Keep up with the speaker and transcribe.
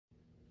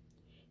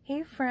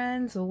Hey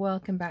friends,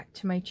 welcome back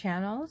to my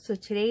channel. So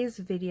today's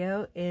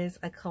video is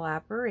a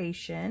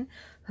collaboration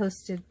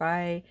hosted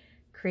by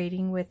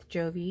Creating with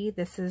Jovi.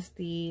 This is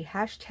the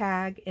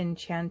hashtag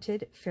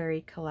Enchanted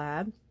Fairy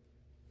collab.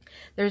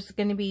 There's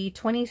going to be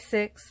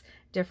 26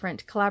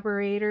 different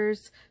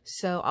collaborators,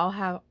 so I'll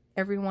have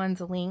everyone's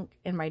link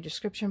in my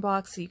description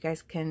box so you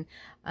guys can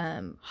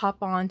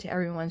hop on to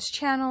everyone's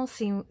channel,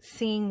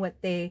 seeing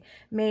what they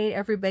made.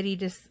 Everybody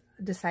just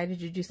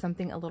decided to do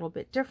something a little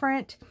bit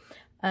different.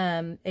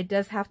 It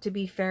does have to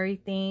be fairy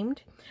themed.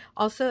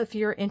 Also, if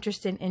you're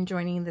interested in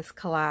joining this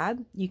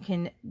collab, you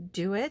can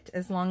do it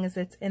as long as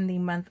it's in the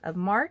month of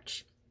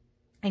March,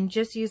 and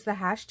just use the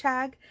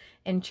hashtag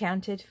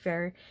Enchanted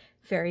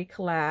Fairy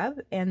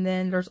collab. And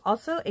then there's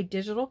also a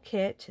digital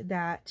kit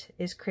that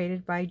is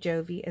created by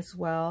Jovi as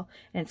well,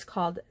 and it's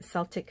called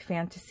Celtic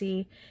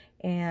Fantasy,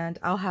 and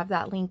I'll have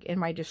that link in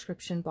my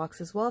description box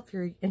as well if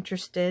you're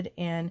interested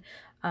in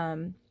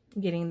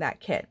getting that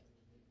kit.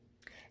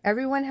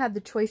 Everyone had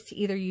the choice to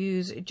either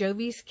use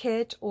Jovi's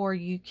kit, or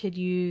you could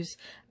use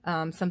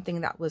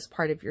something that was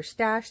part of your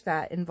stash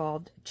that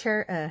involved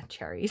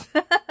cherries.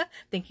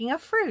 Thinking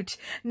of fruit.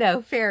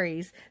 No,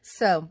 fairies.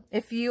 So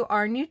if you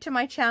are new to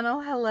my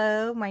channel,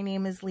 hello, my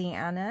name is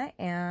Leanna,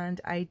 and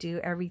I do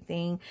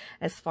everything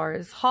as far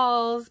as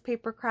hauls,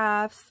 paper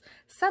crafts,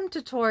 some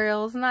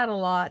tutorials, not a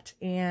lot,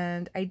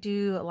 and I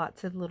do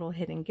lots of little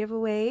hidden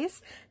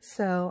giveaways.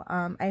 So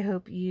I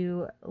hope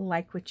you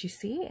like what you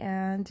see,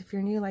 and if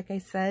you're new, like I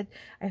said,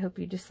 I hope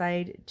you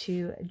decide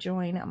to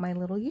join my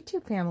little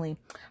YouTube family.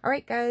 All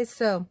right, guys,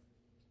 so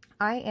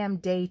I am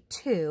day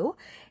 2,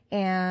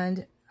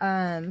 and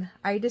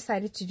I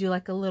decided to do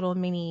like a little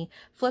mini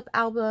flip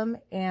album,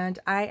 and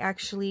I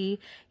actually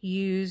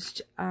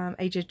used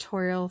a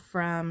tutorial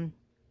from,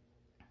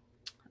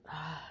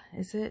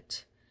 is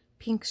it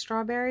Pink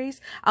Strawberries?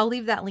 I'll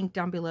leave that link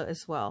down below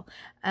as well.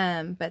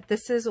 But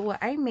this is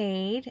what I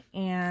made,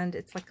 and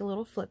it's like a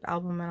little flip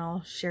album, and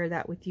I'll share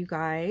that with you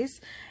guys.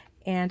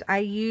 And I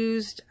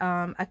used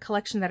a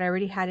collection that I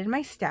already had in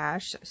my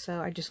stash,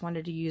 so I just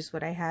wanted to use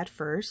what I had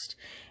first.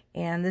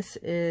 And this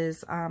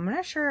is, I'm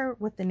not sure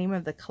what the name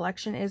of the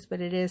collection is,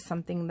 but it is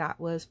something that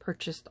was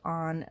purchased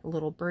on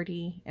Little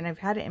Birdie, and I've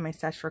had it in my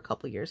stash for a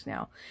couple years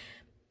now.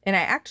 And I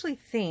actually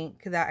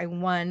think that I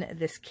won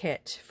this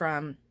kit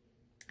from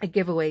a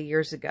giveaway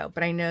years ago,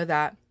 but I know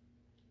that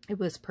it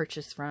was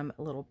purchased from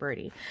Little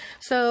Birdie.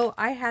 So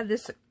I had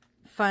this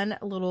fun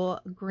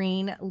little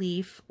green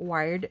leaf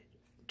wired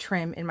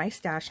trim in my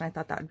stash, and I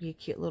thought that would be a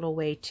cute little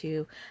way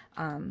to,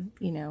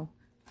 you know,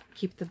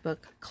 keep the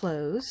book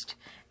closed.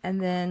 And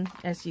then,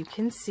 as you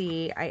can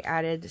see, I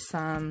added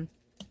some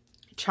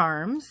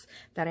charms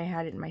that I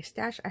had in my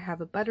stash. I have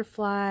a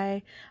butterfly,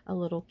 a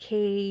little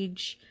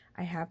cage.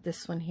 I have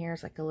this one here.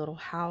 It's like a little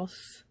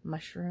house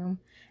mushroom,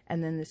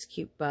 and then this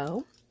cute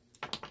bow.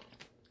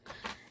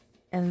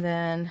 And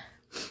then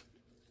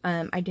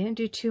I didn't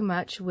do too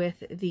much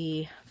with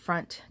the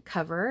front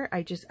cover.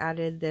 I just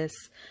added this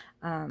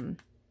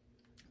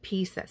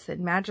piece that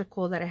said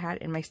magical that I had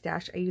in my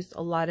stash. I used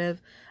a lot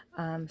of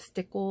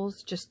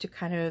stickles just to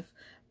kind of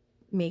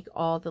make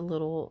all the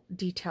little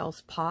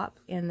details pop,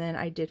 and then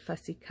I did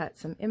fussy cut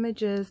some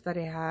images that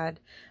I had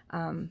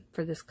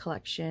for this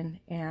collection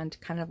and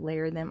kind of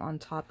layer them on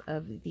top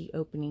of the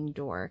opening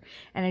door,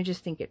 and I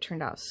just think it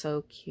turned out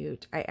so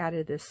cute. I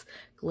added this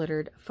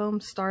glittered foam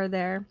star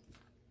there,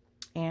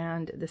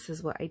 and this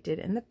is what I did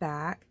in the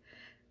back.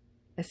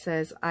 It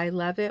says, "I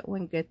love it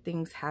when good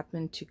things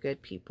happen to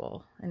good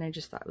people," and I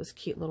just thought it was a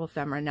cute little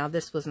ephemera. Now,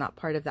 this was not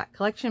part of that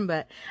collection,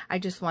 but I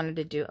just wanted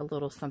to do a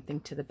little something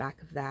to the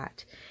back of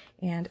that,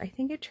 and I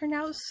think it turned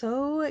out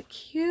so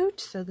cute.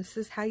 So this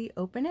is how you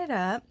open it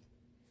up.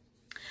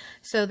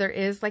 So there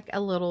is like a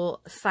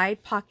little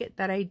side pocket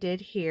that I did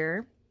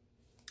here,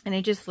 and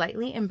I just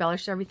slightly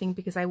embellished everything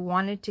because I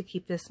wanted to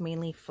keep this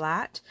mainly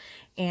flat,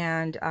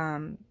 and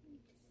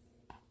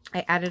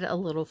I added a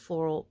little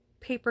floral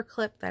paper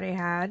clip that I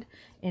had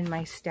in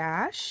my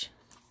stash.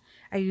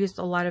 I used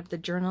a lot of the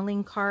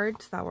journaling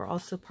cards that were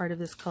also part of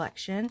this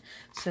collection.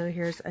 So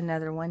here's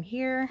another one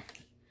here.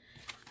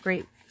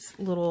 Great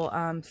little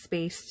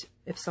space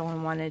if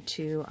someone wanted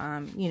to,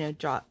 you know,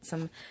 jot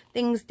some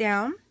things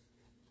down.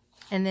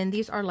 And then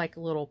these are like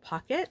little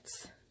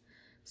pockets.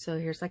 So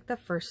here's like the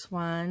first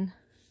one,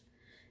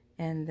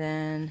 and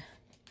then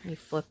you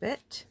flip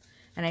it.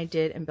 And I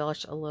did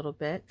embellish a little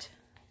bit,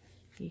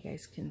 you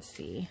guys can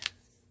see.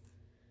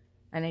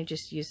 And I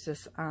just used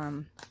this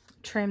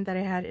trim that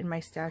I had in my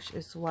stash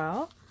as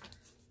well.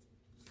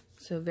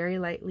 So very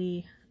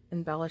lightly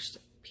embellished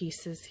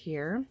pieces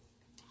here.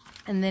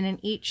 And then in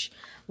each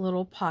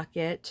little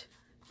pocket,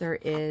 there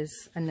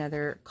is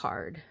another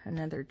card,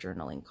 another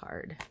journaling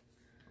card.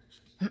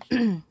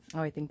 Oh,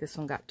 I think this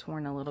one got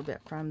torn a little bit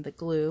from the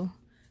glue,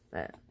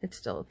 but it's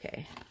still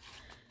okay.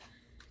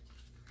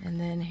 And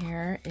then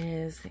here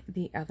is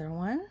the other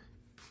one.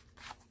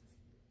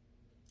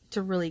 It's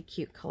a really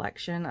cute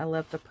collection. I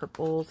love the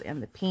purples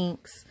and the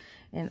pinks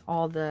and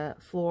all the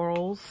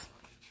florals.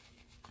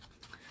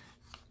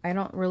 I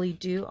don't really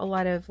do a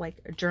lot of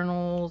like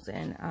journals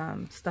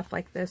and stuff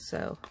like this.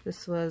 So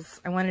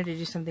I wanted to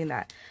do something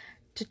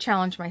to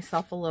challenge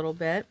myself a little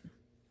bit.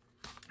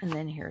 And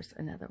then here's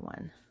another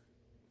one.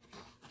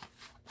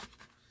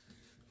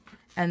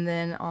 And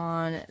then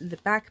on the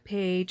back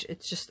page,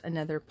 it's just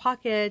another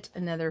pocket,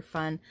 another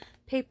fun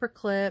paper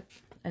clip,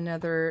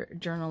 another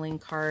journaling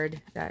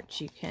card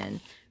that you can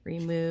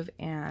remove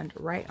and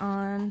write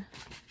on.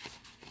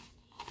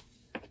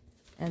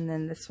 And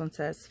then this one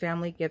says,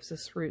 family gives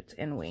us roots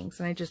and wings.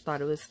 And I just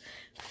thought it was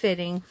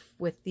fitting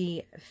with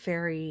the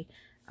fairy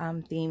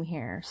theme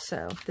here.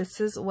 So this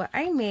is what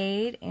I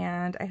made,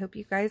 and I hope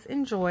you guys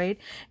enjoyed.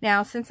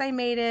 Now, since I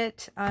made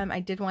it,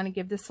 I did want to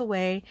give this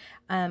away.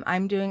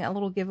 I'm doing a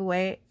little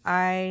giveaway.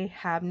 I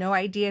have no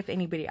idea if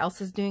anybody else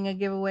is doing a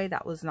giveaway.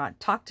 That was not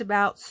talked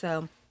about.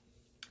 So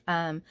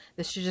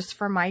this is just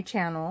for my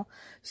channel.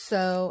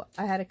 So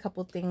I had a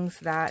couple things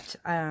that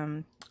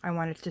I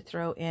wanted to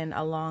throw in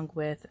along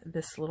with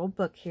this little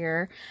book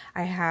here.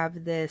 I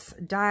have this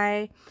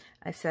die.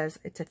 It says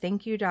it's a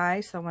thank you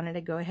die, so I wanted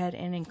to go ahead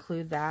and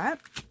include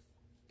that.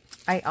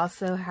 I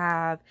also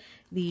have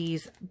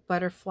these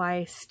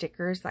butterfly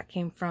stickers that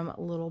came from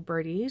Little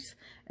Birdies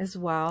as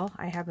well.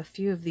 I have a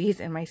few of these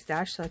in my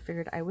stash, so I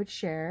figured I would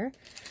share.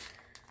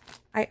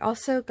 I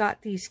also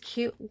got these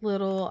cute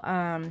little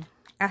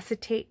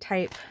acetate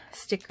type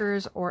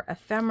stickers or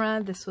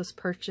ephemera. This was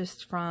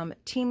purchased from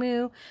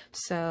Temu,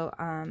 so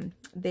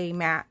they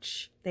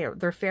match.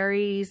 They're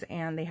fairies,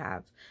 and they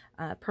have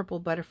purple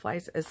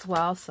butterflies as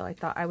well, so I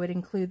thought I would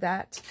include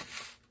that.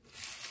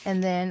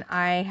 And then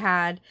I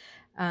had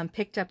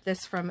picked up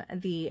this from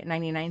the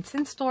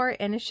 99-cent store,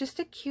 and it's just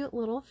a cute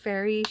little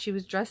fairy. She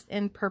was dressed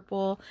in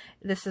purple.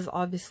 This is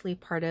obviously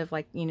part of,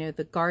 like, you know,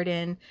 the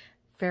garden,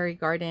 fairy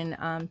garden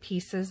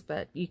pieces,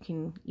 but you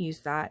can use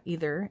that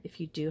either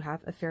if you do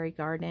have a fairy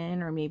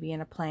garden, or maybe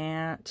in a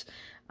plant,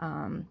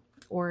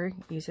 or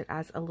use it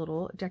as a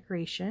little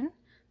decoration.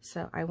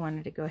 So I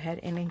wanted to go ahead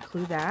and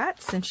include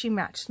that since she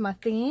matched my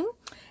theme.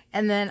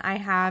 And then I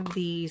have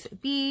these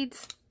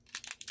beads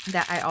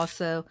that I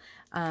also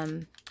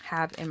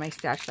have in my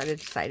stash that I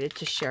decided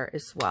to share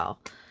as well.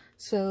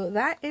 So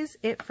that is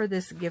it for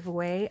this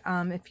giveaway.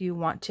 If you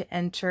want to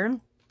enter,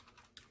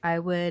 I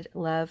would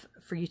love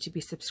for you to be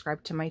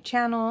subscribed to my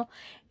channel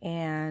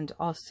and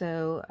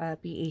also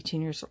be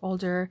 18 years or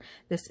older.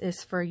 This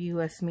is for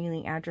US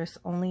mailing address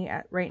only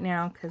right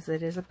now, because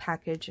it is a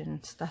package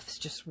and stuff's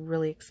just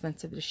really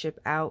expensive to ship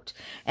out.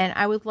 And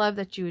I would love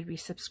that you would be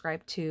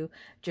subscribed to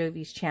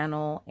Jovi's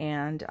channel,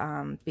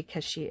 and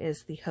because she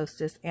is the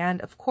hostess. And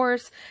of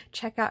course,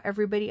 check out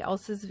everybody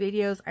else's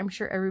videos. I'm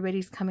sure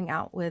everybody's coming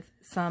out with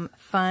some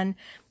fun,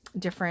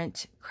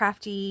 different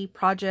crafty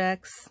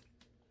projects.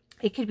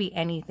 It could be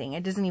anything.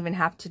 It doesn't even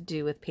have to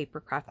do with paper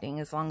crafting,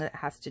 as long as it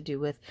has to do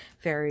with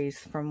fairies,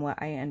 from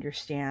what I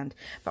understand.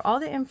 But all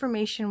the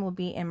information will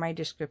be in my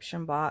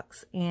description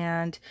box.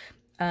 And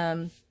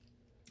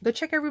go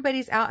check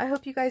everybody's out. I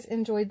hope you guys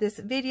enjoyed this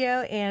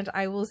video, and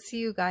I will see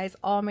you guys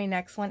all in my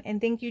next one. And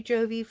thank you,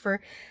 Jovi,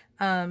 for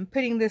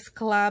putting this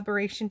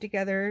collaboration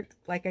together.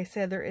 Like I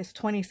said, there is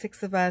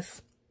 26 of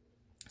us,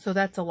 so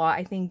that's a lot.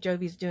 I think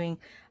Jovi's doing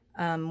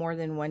more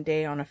than one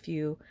day on a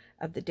few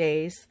of the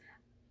days.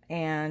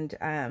 And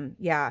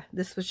yeah,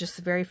 this was just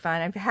very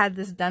fun. I've had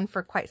this done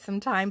for quite some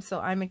time, so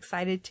I'm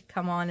excited to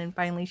come on and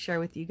finally share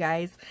with you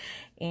guys.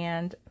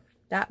 And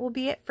that will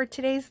be it for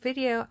today's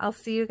video. I'll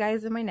see you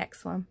guys in my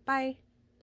next one. Bye.